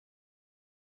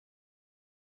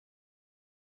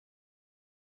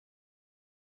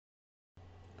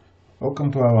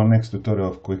Welcome to our next tutorial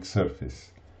of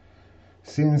QUICKSURFACE.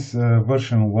 Since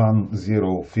version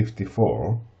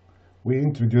 1054, we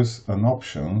introduced an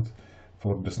option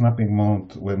for the snapping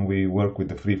mode when we work with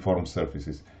the freeform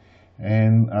surfaces.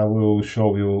 And I will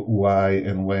show you why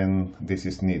and when this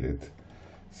is needed.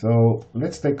 So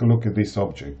let's take a look at this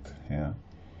object here.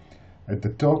 At the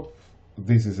top,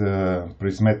 this is a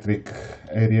prismatic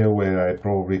area where I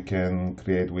probably can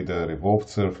create with a revolved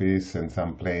surface and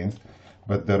some planes.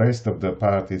 But the rest of the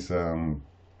part is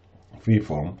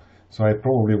freeform, so I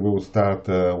probably will start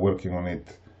working on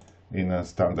it in a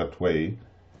standard way.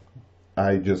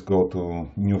 I just go to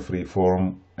new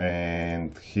freeform,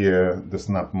 and here the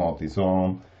snap mode is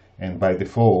on, and by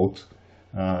default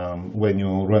when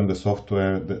you run the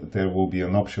software there will be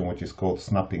an option which is called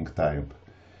snapping type.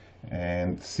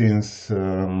 And since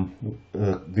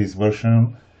this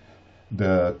version,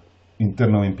 the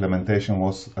internal implementation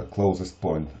was a closest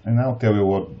point, and I'll tell you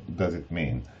what does it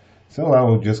mean. So I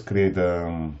will just create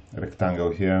a rectangle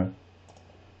here,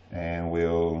 and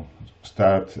we'll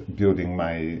start building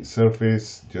my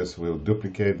surface. Just will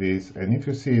duplicate this, and if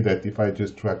you see that if I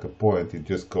just drag a point, it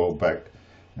just goes back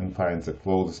and finds the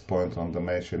closest point on the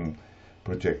mesh and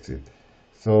projects it.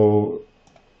 So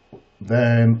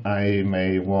then I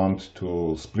may want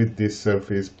to split this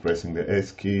surface. Pressing the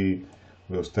S key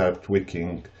will start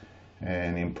tweaking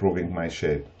and improving my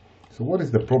shape. So what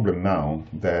is the problem now?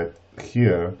 That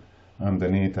here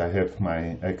underneath I have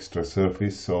my extra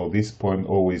surface, so this point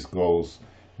always goes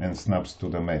and snaps to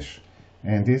the mesh,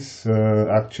 and this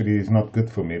actually is not good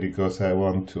for me because I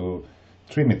want to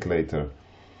trim it later,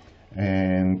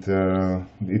 and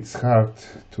it's hard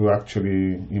to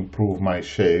actually improve my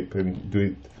shape and do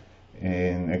it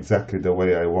in exactly the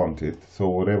way I want it. So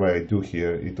whatever I do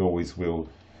here, it always will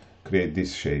create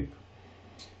this shape.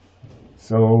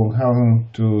 So how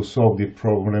to solve the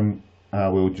problem? I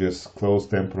will just close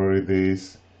temporarily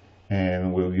this,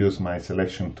 and will use my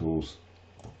selection tools.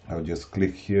 I'll just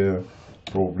click here,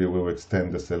 probably will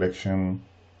extend the selection,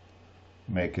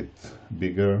 make it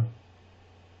bigger,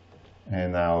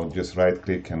 and I'll just right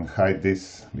click and hide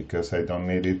this because I don't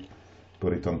need it,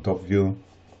 put it on top view.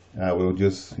 I will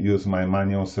just use my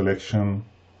manual selection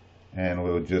and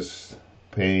will just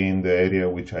paint the area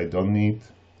which I don't need.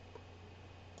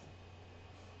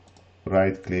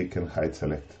 Right click and hide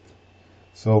selected.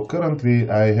 So currently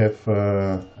I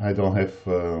don't have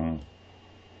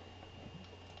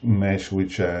mesh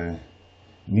which I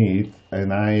need,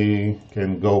 and I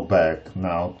can go back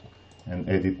now and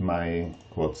edit my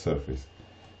quad surface.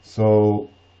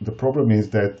 So the problem is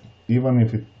that even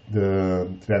if the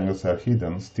triangles are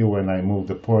hidden, still when I move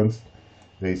the points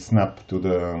they snap to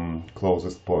the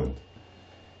closest point.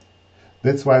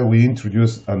 That's why we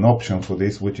introduced an option for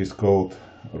this which is called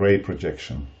ray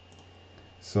projection.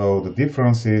 So the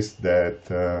difference is that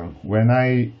when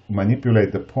I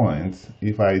manipulate the point,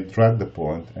 if I drag the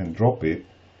point and drop it,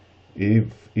 if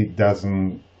it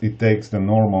doesn't, it takes the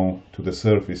normal to the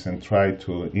surface and try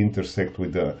to intersect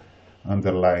with the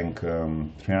underlying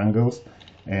triangles,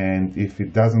 and if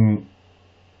it doesn't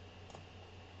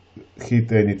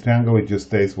hit any triangle, it just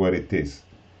stays where it is.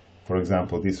 For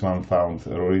example, this one found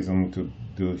a reason to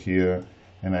do here,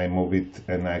 and I move it,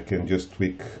 and I can just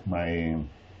tweak my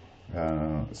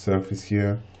surface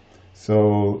here.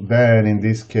 So then in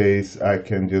this case I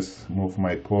can just move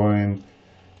my point,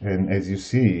 and as you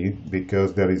see,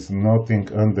 because there is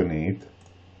nothing underneath,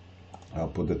 I'll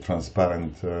put the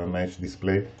transparent mesh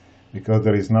display, because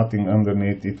there is nothing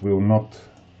underneath, it will not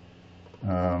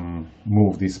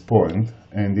move this point.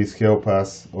 And this helps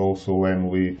us also when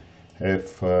we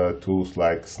have tools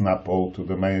like SnapMode to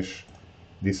the mesh.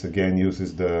 This again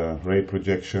uses the ray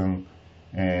projection,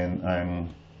 and I'm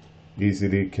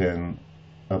easily can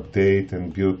update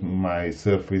and build my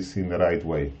surface in the right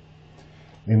way.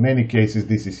 In many cases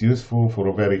this is useful for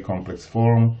a very complex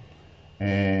form,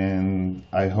 and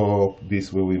I hope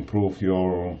this will improve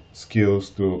your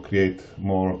skills to create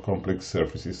more complex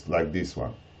surfaces like this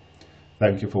one.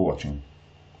 Thank you for watching.